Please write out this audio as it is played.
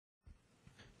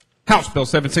House Bill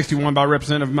 761 by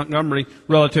Representative Montgomery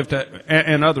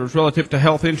and others relative to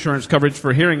health insurance coverage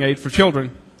for hearing aids for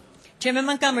children. Chairman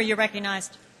Montgomery, you're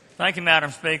recognized. Thank you,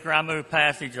 Madam Speaker. I move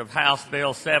passage of House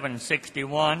Bill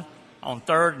 761 on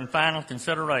third and final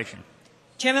consideration.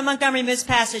 Chairman Montgomery moves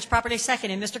passage. Properly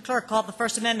seconded. Mr. Clerk, call the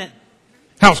First Amendment.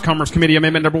 House Commerce Committee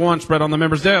Amendment Number 1 spread on the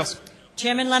members' desk.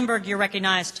 Chairman Lundberg, you're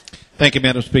recognized. Thank you,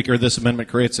 Madam Speaker. This amendment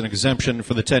creates an exemption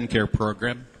for the TNGA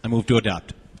program. I move to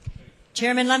adopt.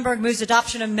 Chairman Lundberg moves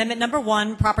adoption of Amendment Number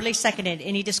 1, properly seconded.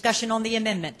 Any discussion on the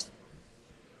amendment?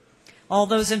 All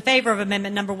those in favor of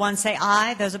Amendment Number 1 say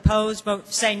aye. Those opposed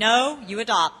vote say no. You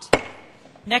adopt.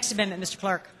 Next amendment, Mr.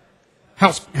 Clerk.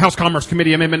 House Commerce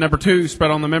Committee Amendment Number 2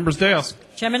 spread on the members' desk.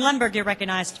 Chairman Lundberg, you're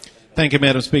recognized. Thank you,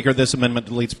 Madam Speaker. This amendment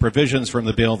deletes provisions from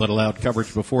the bill that allowed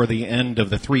coverage before the end of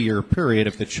the 3-year period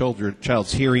if the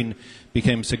child's hearing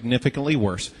became significantly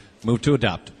worse. Move to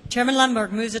adopt. Chairman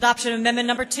Lundberg moves adoption of Amendment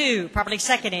Number 2, properly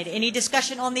seconded. Any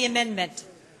discussion on the amendment?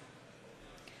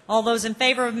 All those in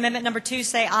favor of Amendment Number 2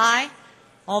 say aye.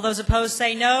 All those opposed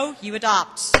say no. You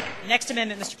adopt. Next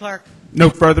amendment, Mr. Clerk.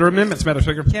 No further amendments, Madam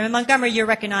Speaker. Chairman Montgomery, you're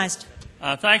recognized.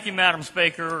 Thank you, Madam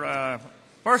Speaker.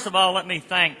 First of all, let me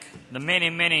thank the many,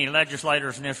 many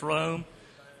legislators in this room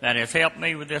that has helped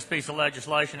me with this piece of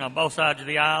legislation on both sides of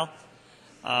the aisle.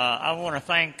 I want to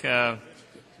thank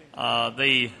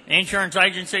the insurance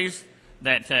agencies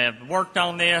that have worked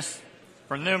on this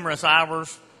for numerous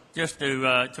hours just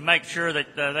to make sure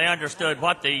that they understood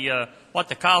what the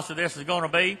cost of this is going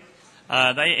to be.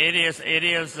 It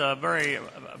is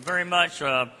very much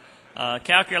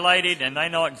calculated, and they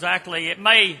know exactly. It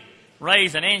may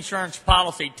raise an insurance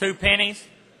policy 2 pennies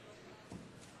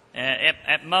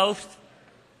at most.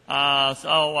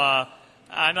 I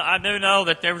do know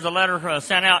that there was a letter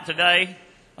sent out today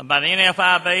by the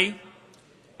nFIB,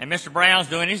 and Mr. Brown's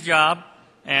doing his job,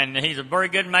 and he's a very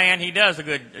good man. He does a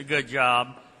good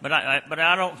job, but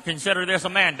I don't consider this a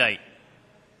mandate.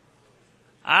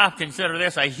 I consider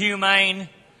this a humane,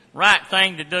 right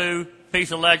thing to do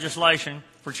piece of legislation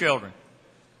for children.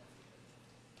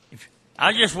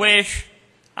 I just wish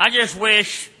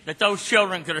that those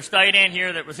children could have stayed in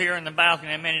here that was here in the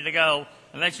balcony a minute ago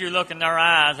and let you look in their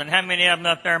eyes, and how many of them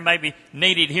up there maybe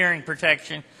needed hearing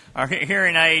protection or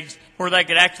hearing aids where they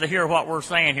could actually hear what we're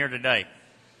saying here today.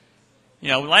 You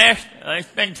know, it's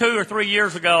been 2 or 3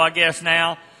 years ago, I guess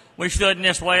now, we stood in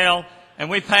this well and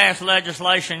we passed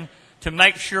legislation to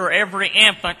make sure every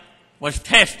infant was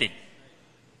tested.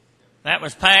 That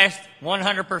was passed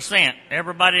 100%.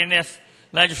 Everybody in this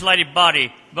legislative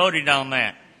body voted on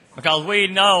that because we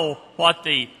know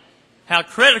how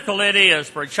critical it is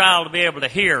for a child to be able to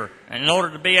hear, and in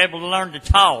order to be able to learn to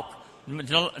talk,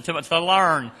 to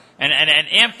learn. And an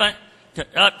infant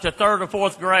up to 3rd or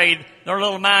 4th grade, their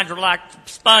little minds are like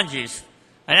sponges,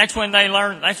 and that's when they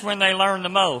learn. That's when they learn the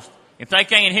most. If they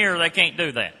can't hear, they can't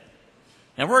do that.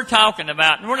 Now we're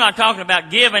not talking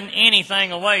about giving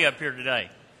anything away up here today.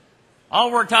 All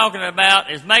we're talking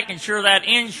about is making sure that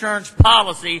insurance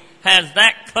policy has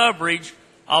that coverage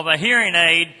of a hearing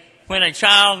aid when a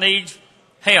child needs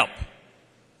help.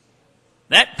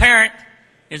 That parent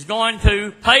is going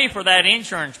to pay for that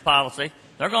insurance policy.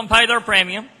 They're going to pay their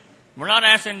premium. We're not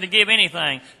asking them to give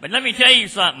anything. But let me tell you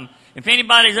something. If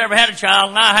anybody's ever had a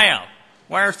child, and I have,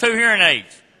 wears 2 hearing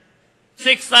aids,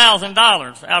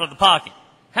 $6,000 out of the pocket.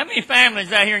 How many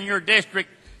families out here in your district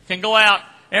can go out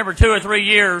every 2 or 3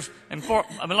 years and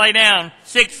lay down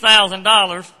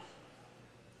 $6,000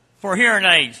 for hearing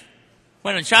aids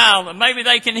when a child, maybe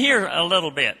they can hear a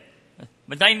little bit,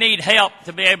 but they need help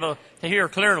to be able to hear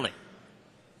clearly?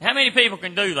 How many people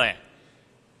can do that?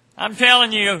 I'm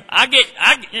telling you,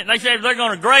 they said they're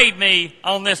going to grade me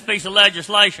on this piece of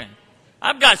legislation.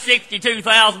 I've got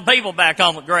 62,000 people back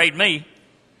home that grade me,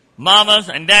 mamas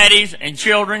and daddies and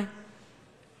children.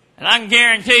 And I can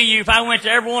guarantee you, if I went to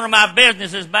every one of my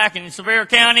businesses back in Sevier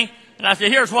County, and I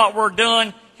said, here's what we're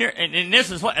doing, here, and this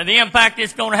is what the impact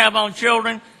it's going to have on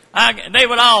children, they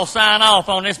would all sign off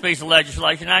on this piece of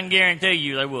legislation. I can guarantee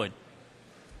you they would.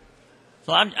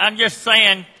 So I'm just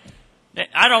saying that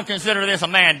I don't consider this a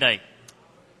mandate.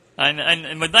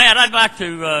 And with that, I'd like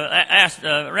to ask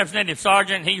Representative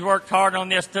Sargent, he's worked hard on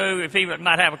this too, if he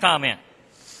might have a comment.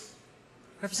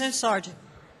 Representative Sargent.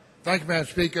 Thank you, Madam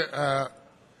Speaker.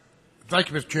 Thank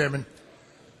you, Mr. Chairman.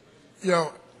 You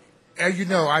know, as you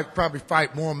know, I probably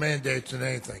fight more mandates than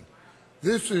anything.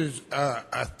 This is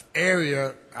an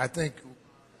area, I think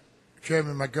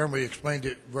Chairman Montgomery explained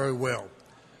it very well.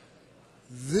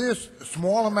 This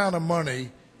small amount of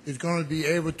money is going to be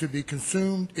able to be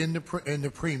consumed in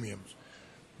the premiums.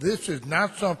 This is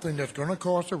not something that's going to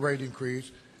cost a rate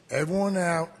increase, Everyone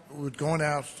out was going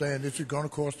out saying this is going to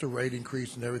cost a rate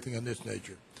increase and everything of this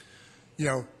nature. You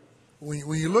know,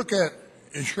 when you look at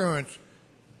insurance,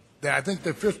 I think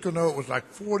the fiscal note was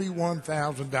like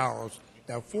 $41,000.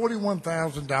 Now,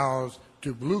 $41,000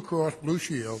 to Blue Cross Blue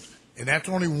Shield, and that's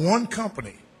only one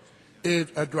company, is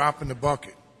a drop in the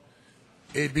bucket.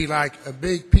 It'd be like a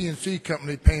big P&C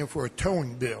company paying for a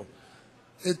towing bill.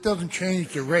 It doesn't change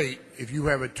the rate if you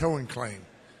have a towing claim.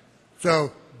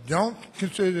 So don't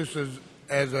consider this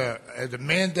as a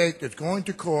mandate that's going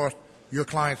to cost your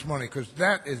clients money, because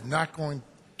that is not going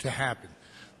to happen.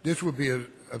 This will be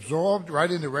absorbed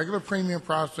right in the regular premium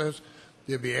process.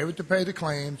 They'll be able to pay the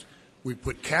claims. We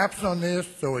put caps on this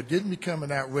so it didn't become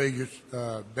an outrageous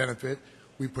benefit.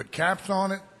 We put caps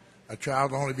on it. A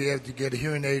child will only be able to get a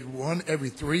hearing aid one every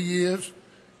 3 years.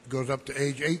 It goes up to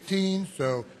age 18,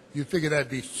 so you figure that'd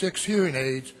be 6 hearing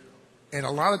aids. And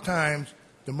a lot of times,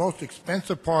 the most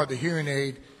expensive part of the hearing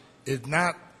aid is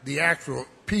not the actual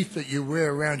piece that you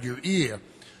wear around your ear.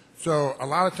 So a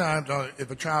lot of times, if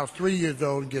a child's 3 years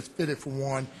old and gets fitted for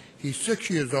one, he's 6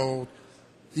 years old,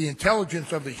 the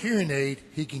intelligence of the hearing aid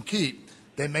he can keep.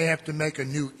 They may have to make a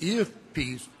new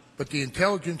earpiece, but the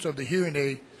intelligence of the hearing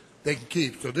aid they can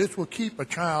keep. So this will keep a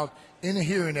child in a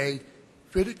hearing aid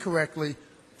fitted correctly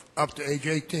up to age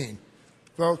 18.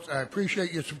 Folks, I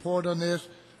appreciate your support on this.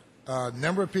 A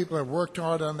number of people have worked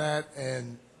hard on that,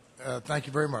 and thank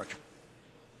you very much.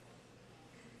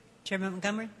 Chairman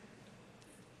Montgomery?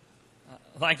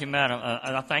 Thank you, Madam.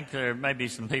 I think there may be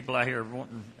some people out here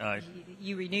wanting...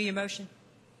 You renew your motion?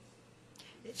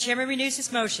 Chairman renews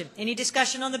his motion. Any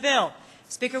discussion on the bill?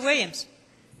 Speaker Williams.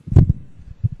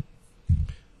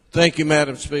 Thank you,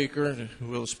 Madam Speaker.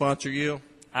 Will the sponsor yield?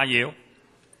 I yield.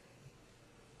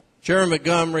 Chairman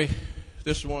Montgomery,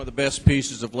 this is one of the best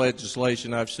pieces of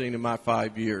legislation I've seen in my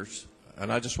 5 years.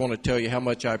 And I just want to tell you how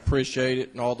much I appreciate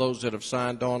it, and all those that have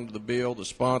signed on to the bill, the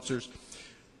sponsors.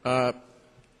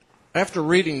 After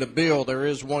reading the bill, there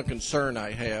is one concern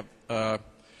I have.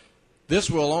 This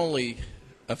will only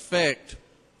affect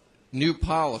new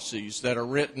policies that are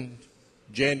written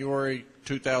January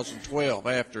 2012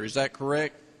 after. Is that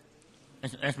correct?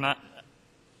 That's not...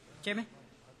 Chairman?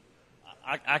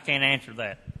 I can't answer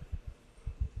that.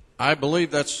 I believe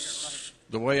that's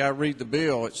the way I read the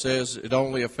bill. It says it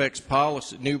only affects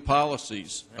new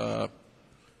policies.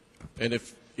 And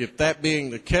if that being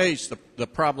the case, the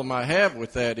problem I have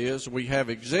with that is we have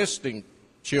existing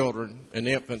children and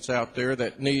infants out there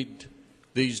that need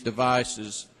these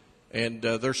devices, and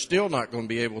they're still not going to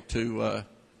be able to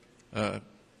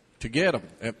get them.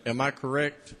 Am I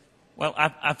correct? Well,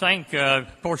 I think,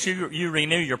 of course, you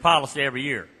renew your policy every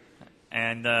year.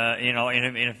 And, you know,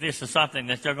 and if this is something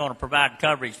that they're going to provide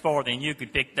coverage for, then you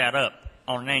could pick that up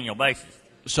on an annual basis.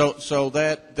 So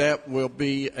that will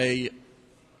be a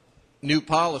new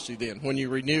policy then when you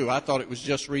renew. I thought it was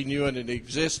just renewing an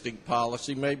existing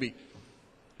policy. Maybe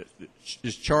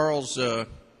is Charles...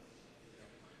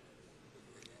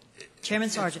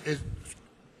 Chairman Sargent.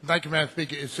 Thank you, Madam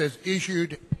Speaker. It says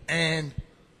issued and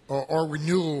or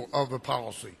renewal of a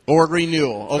policy. Or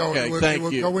renewal. Okay, so thank you.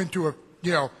 It would go into a,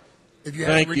 you know, if you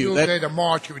had a renewal date of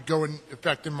March, it would go in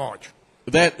effect in March.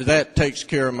 That takes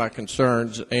care of my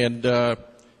concerns. And the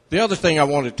other thing I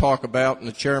wanted to talk about, and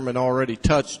the chairman already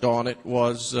touched on it,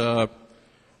 was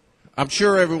I'm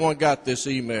sure everyone got this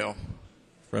email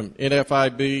from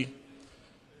nFIB,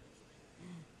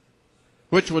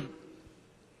 which would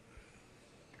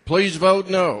please vote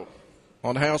no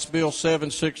on House Bill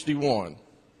 761,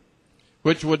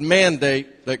 which would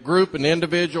mandate that group and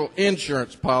individual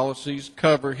insurance policies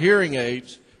cover hearing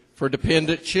aids for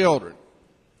dependent children.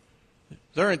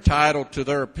 They're entitled to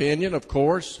their opinion, of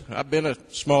course. I've been a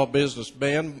small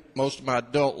businessman most of my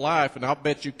adult life, and I'll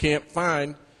bet you can't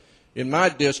find in my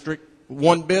district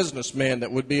one businessman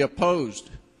that would be opposed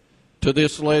to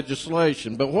this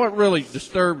legislation. But what really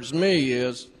disturbs me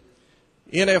is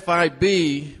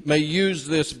nFIB may use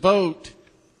this vote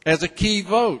as a key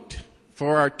vote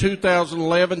for our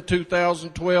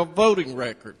 2011-2012 voting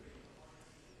record.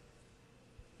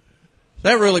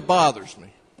 That really bothers me.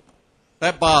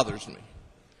 That bothers me.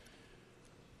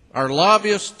 Our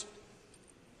lobbyists,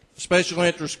 special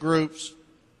interest groups,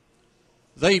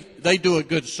 they do a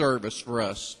good service for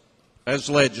us as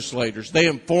legislators. They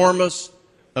inform us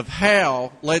of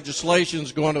how legislation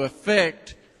is going to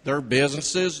affect their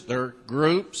businesses, their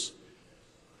groups.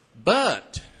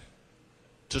 But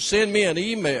to send me an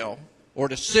email or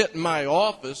to sit in my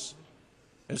office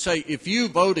and say, if you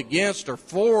vote against or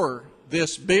for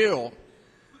this bill,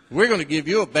 we're going to give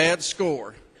you a bad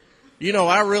score. You know,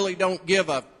 I really don't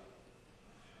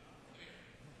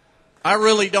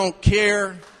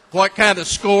care what kind of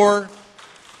score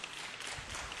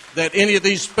that any of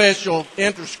these special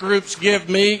interest groups give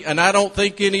me, and I don't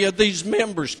think any of these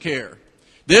members care.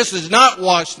 This is not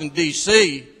Washington,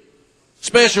 D.C.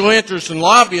 Special interests and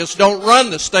lobbyists don't run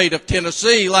the state of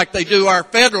Tennessee like they do our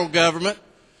federal government.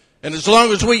 And as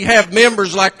long as we have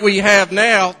members like we have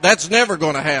now, that's never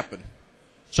going to happen.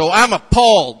 So I'm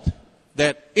appalled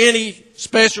that any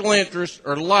special interest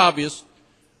or lobbyist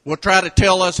will try to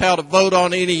tell us how to vote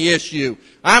on any issue.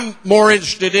 I'm more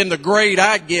interested in the grade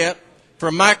I get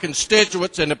from my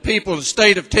constituents and the people in the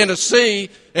state of Tennessee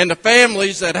and the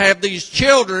families that have these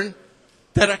children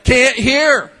that I can't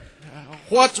hear.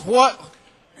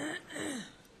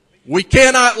 We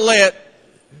cannot let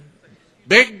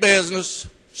big business,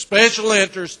 special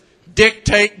interests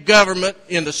dictate government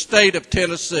in the state of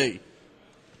Tennessee.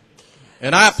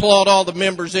 And I applaud all the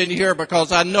members in here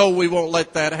because I know we won't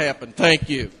let that happen. Thank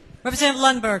you. Representative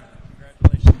Lundberg.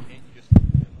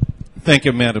 Thank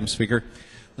you, Madam Speaker.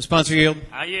 The sponsor yield?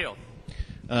 I yield.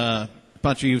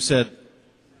 Sponsor, you said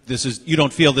you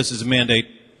don't feel this is a mandate,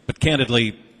 but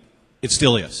candidly, it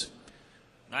still is.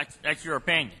 That's your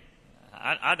opinion.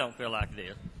 I don't feel like it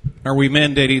is. Are we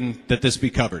mandating that this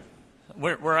be covered?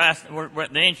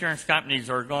 The insurance companies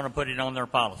are going to put it on their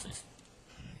policies.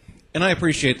 And I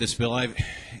appreciate this bill.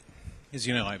 As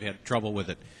you know, I've had trouble with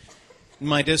it. In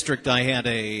my district, I had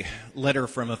a letter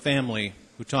from a family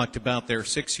who talked about their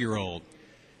 6-year-old.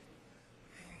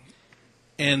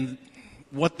 And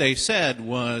what they said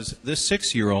was this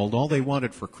 6-year-old, all they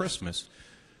wanted for Christmas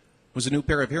was a new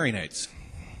pair of hearing aids.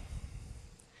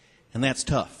 And that's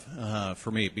tough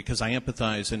for me because I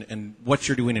empathize and what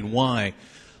you're doing and why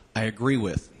I agree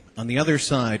with. On the other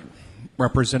side,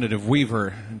 Representative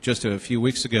Weaver, just a few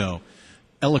weeks ago,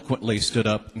 eloquently stood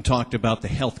up and talked about the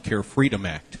Health Care Freedom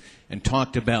Act and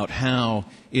talked about how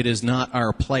it is not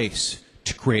our place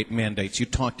to create mandates. You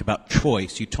talked about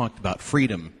choice. You talked about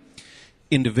freedom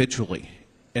individually.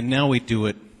 And now we do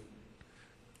it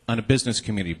on a business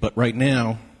community. But right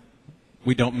now,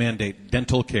 we don't mandate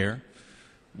dental care.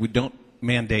 We don't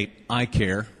mandate eye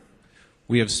care.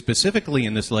 We have specifically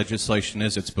in this legislation,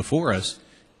 as it's before us,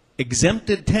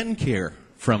 exempted TNGA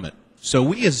from it. So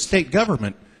we as state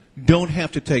government don't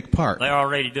have to take part. They're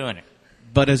already doing it.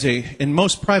 But and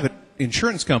most private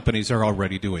insurance companies are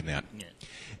already doing that. Yeah.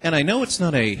 And I know it's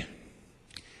not a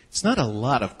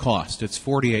lot of cost. It's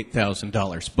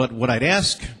 $48,000. But what I'd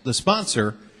ask the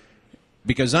sponsor,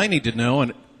 because I need to know,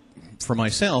 and for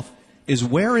myself, is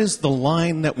where is the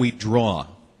line that we draw?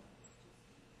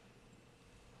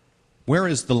 Where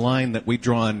is the line that we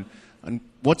draw on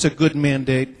what's a good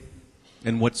mandate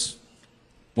and what's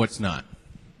not?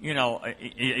 You know,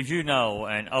 as you know,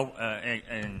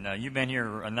 and you've been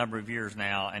here a number of years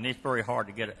now, and it's very hard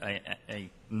to get a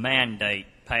mandate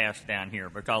passed down here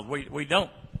because we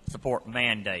don't support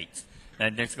mandates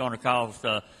that's going to cause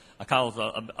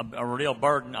a real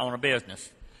burden on a business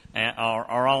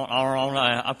or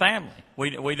on a family.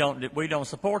 We don't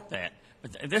support that.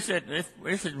 But this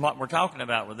is what we're talking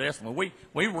about with this one.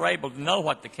 We were able to know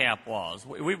what the cap was.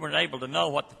 We were able to know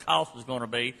what the cost was going to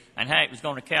be and how it was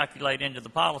going to calculate into the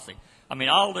policy. I mean,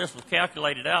 all this was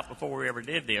calculated out before we ever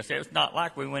did this. It's not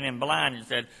like we went in blind and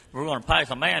said, we're going to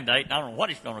pass a mandate and I don't know what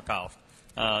it's going to cost,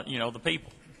 the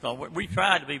people. So we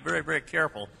tried to be very, very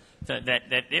careful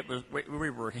that we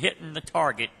were hitting the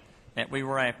target that we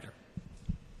were after.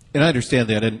 And I understand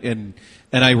that, and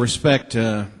I respect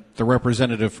the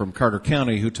representative from Carter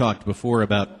County who talked before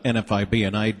about nFIB,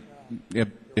 and I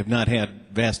have not had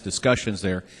vast discussions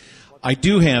there. I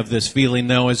do have this feeling,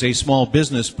 though, as a small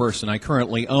business person. I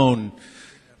currently own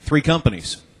 3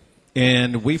 companies,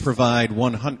 and we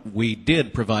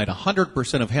did provide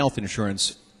 100% of health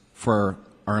insurance for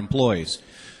our employees.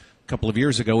 A couple of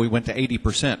years ago, we went to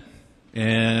 80%,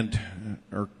 and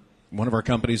one of our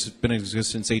companies has been in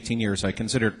existence 18 years. I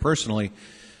consider it personally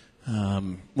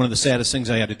one of the saddest things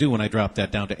I had to do when I dropped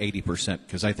that down to 80%,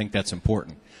 because I think that's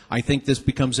important. I think this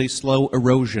becomes a slow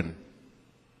erosion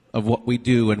of what we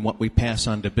do and what we pass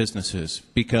on to businesses,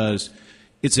 because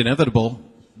it's inevitable.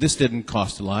 This didn't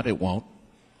cost a lot. It won't.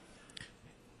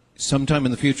 Sometime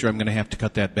in the future, I'm going to have to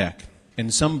cut that back.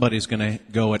 And somebody's going to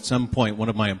go at some point, one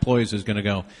of my employees is going to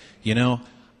go,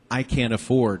 I can't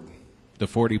afford the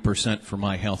 40% for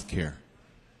my health care,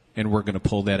 and we're going to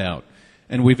pull that out.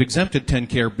 And we've exempted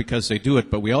TNGA because they do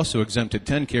it, but we also exempted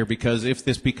TNGA because if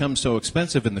this becomes so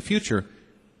expensive in the future,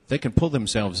 they can pull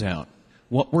themselves out.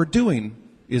 What we're doing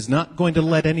is not going to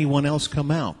let anyone else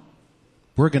come out.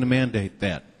 We're going to mandate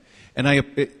that. And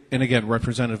again,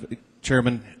 Representative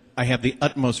Chairman, I have the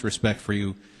utmost respect for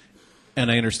you, and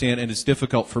I understand, and it's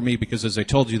difficult for me because, as I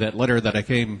told you, that letter that I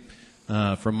came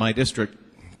from my district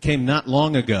came not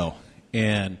long ago,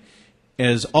 and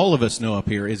as all of us know up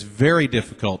here, it's very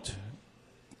difficult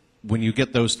when you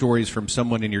get those stories from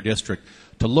someone in your district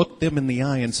to look them in the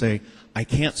eye and say, I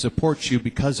can't support you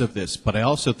because of this. But I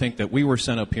also think that we were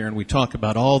sent up here and we talk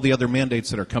about all the other mandates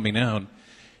that are coming out,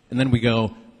 and then we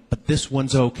go, but this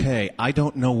one's okay. I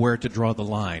don't know where to draw the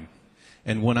line.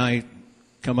 And when I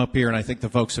come up here, and I think the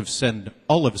folks have sent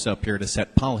all of us up here to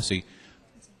set policy,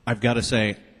 I've got to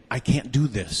say, I can't do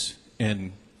this.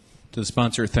 And to the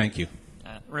sponsor, thank you.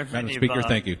 Madam Speaker,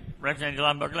 thank you. Representative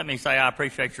Lundberg, let me say I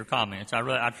appreciate your comments.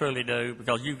 I truly do,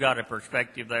 because you've got a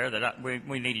perspective there that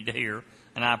we needed to hear,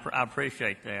 and I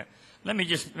appreciate that. Let me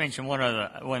just mention one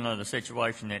other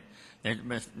situation that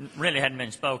really hadn't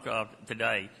been spoke of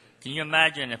today. Can you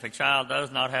imagine if a child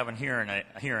does not have a hearing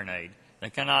aid, they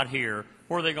cannot hear,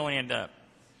 where are they going to end up?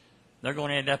 They're going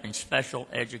to end up in special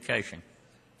education.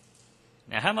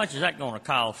 Now, how much is that going to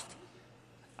cost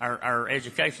our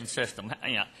education system?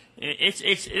 You know,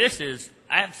 this is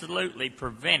absolutely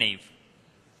preventive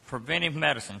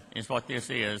medicine is what this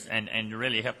is, and to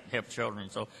really help children.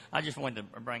 So I just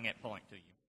wanted to bring that point to you.